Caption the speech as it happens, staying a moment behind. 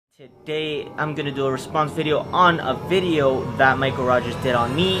Today I'm gonna do a response video on a video that Michael Rogers did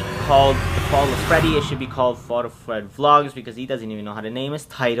on me called The Fall of Freddy. It should be called Fall of Fred Vlogs because he doesn't even know how to name his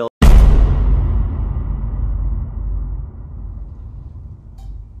title.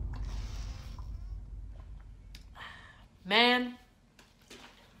 Man,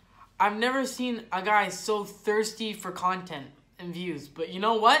 I've never seen a guy so thirsty for content and views, but you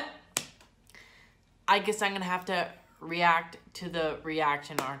know what? I guess I'm gonna have to react to the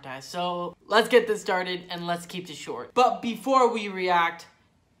reaction, aren't I? So let's get this started and let's keep this short. But before we react,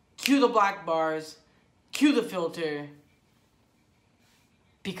 cue the black bars, cue the filter,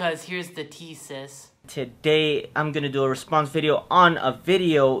 because here's the tea, sis. Today I'm gonna do a response video on a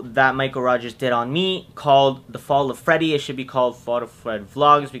video that Michael Rogers did on me called The Fall of Freddy. It should be called Fall of Fred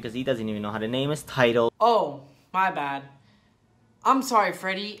Vlogs because he doesn't even know how to name his title. Oh, my bad. I'm sorry,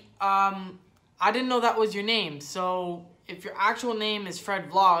 Freddy. I didn't know that was your name, so if your actual name is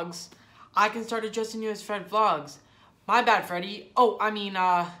Fred Vlogs, I can start addressing you as Fred Vlogs. My bad, Freddy. Oh, I mean,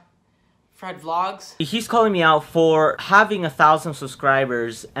 Fred Vlogs. He's calling me out for having 1,000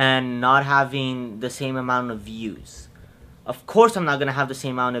 subscribers and not having the same amount of views. Of course I'm not gonna have the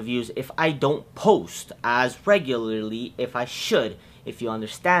same amount of views if I don't post as regularly if I should, if you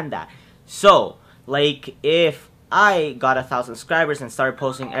understand that. So, like, if I got 1,000 subscribers and started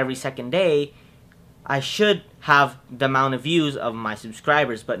posting every second day, I should have the amount of views of my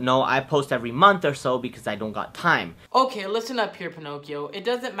subscribers, but no, I post every month or so because I don't got time. Okay, listen up here, Pinocchio. It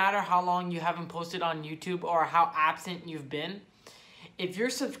doesn't matter how long you haven't posted on YouTube or how absent you've been. If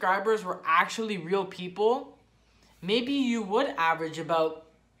your subscribers were actually real people, maybe you would average about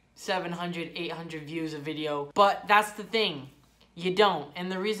 700, 800 views a video. But that's the thing, you don't.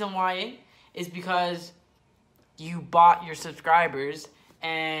 And the reason why is because you bought your subscribers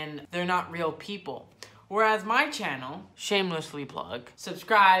and they're not real people. Whereas my channel, shamelessly plug,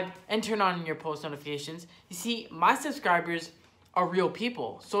 subscribe and turn on your post notifications. You see, my subscribers are real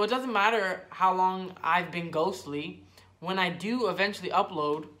people. So it doesn't matter how long I've been ghostly. When I do eventually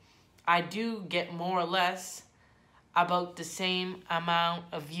upload, I do get more or less about the same amount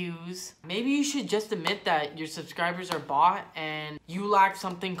of views. Maybe you should just admit that your subscribers are bought and you lack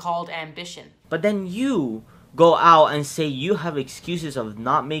something called ambition. But then you go out and say you have excuses of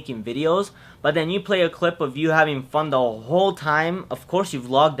not making videos, but then you play a clip of you having fun the whole time. Of course you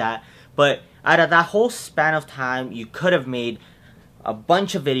vlogged that, but out of that whole span of time, you could have made a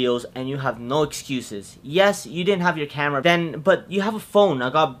bunch of videos and you have no excuses. Yes, you didn't have your camera then, but you have a phone.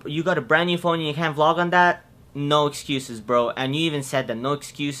 You got a brand new phone and you can't vlog on that. No excuses, bro. And you even said that no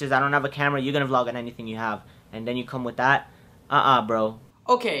excuses. I don't have a camera. You're gonna vlog on anything you have, and then you come with that. Bro.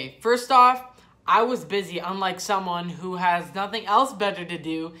 Okay, first off, I was busy, unlike someone who has nothing else better to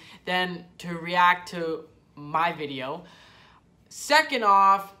do than to react to my video. Second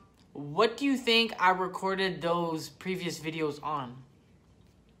off, what do you think I recorded those previous videos on?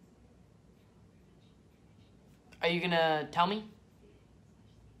 Are you gonna tell me?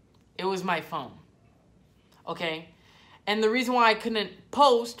 It was my phone. Okay? And the reason why I couldn't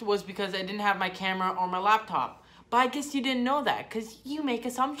post was because I didn't have my camera or my laptop. But I guess you didn't know that, because you make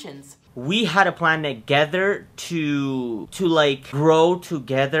assumptions. We had a plan together to like grow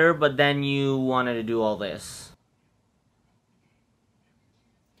together, but then you wanted to do all this.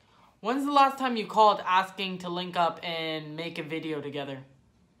 When's the last time you called asking to link up and make a video together?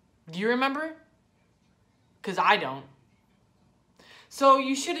 Do you remember? Because I don't. So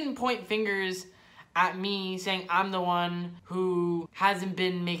you shouldn't point fingers at me saying I'm the one who hasn't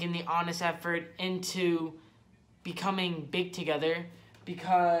been making the honest effort into becoming big together,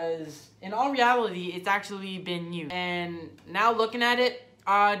 because in all reality it's actually been you. And now looking at it,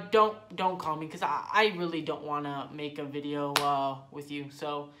 don't call me, because I really don't want to make a video with you.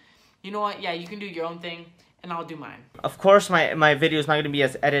 So you know what, yeah, you can do your own thing and I'll do mine. Of course my video is not going to be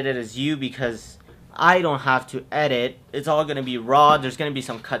as edited as you because I don't have to edit. It's all going to be raw. There's going to be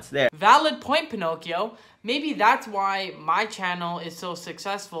some cuts there. Valid point, Pinocchio. Maybe that's why my channel is so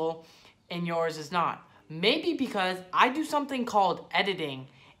successful and yours is not. Maybe because I do something called editing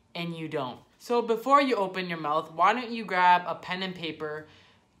and you don't. So before you open your mouth, why don't you grab a pen and paper,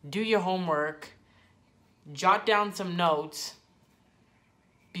 do your homework, jot down some notes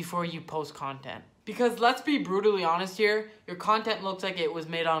before you post content. Because let's be brutally honest here, your content looks like it was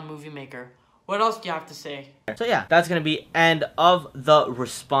made on Movie Maker. What else do you have to say? So yeah, that's gonna be end of the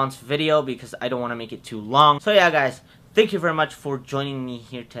response video because I don't want to make it too long. So yeah, guys, thank you very much for joining me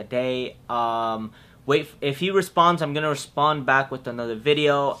here today. Wait, if he responds, I'm gonna respond back with another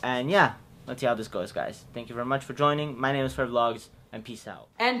video, and yeah, let's see how this goes, guys. Thank you very much for joining. My name is Fred Vlogs, and peace out.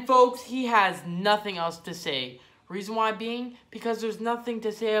 And folks, he has nothing else to say. Reason why being, because there's nothing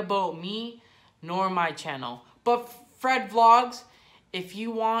to say about me nor my channel. But Fred Vlogs, if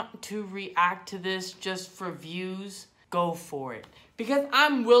you want to react to this just for views, go for it. Because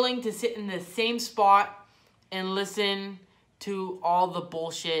I'm willing to sit in the same spot and listen to all the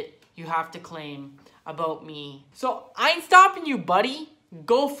bullshit you have to claim about me. So I ain't stopping you, buddy.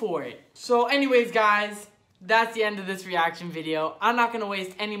 Go for it. So anyways, guys, that's the end of this reaction video. I'm not gonna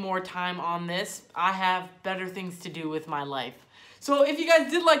waste any more time on this. I have better things to do with my life. So if you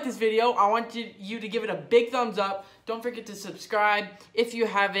guys did like this video, I want you to give it a big thumbs up. Don't forget to subscribe if you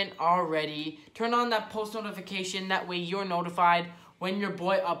haven't already. Turn on that post notification, that way you're notified when your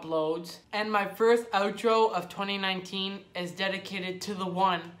boy uploads. And my first outro of 2019 is dedicated to the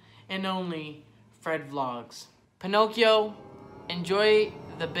one and only Fred Vlogs. Pinocchio, enjoy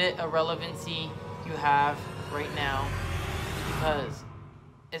the bit of relevancy you have right now, because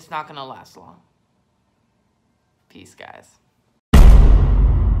it's not gonna last long. Peace, guys.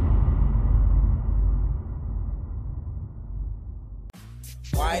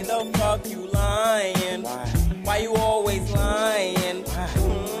 Why the fuck you lying?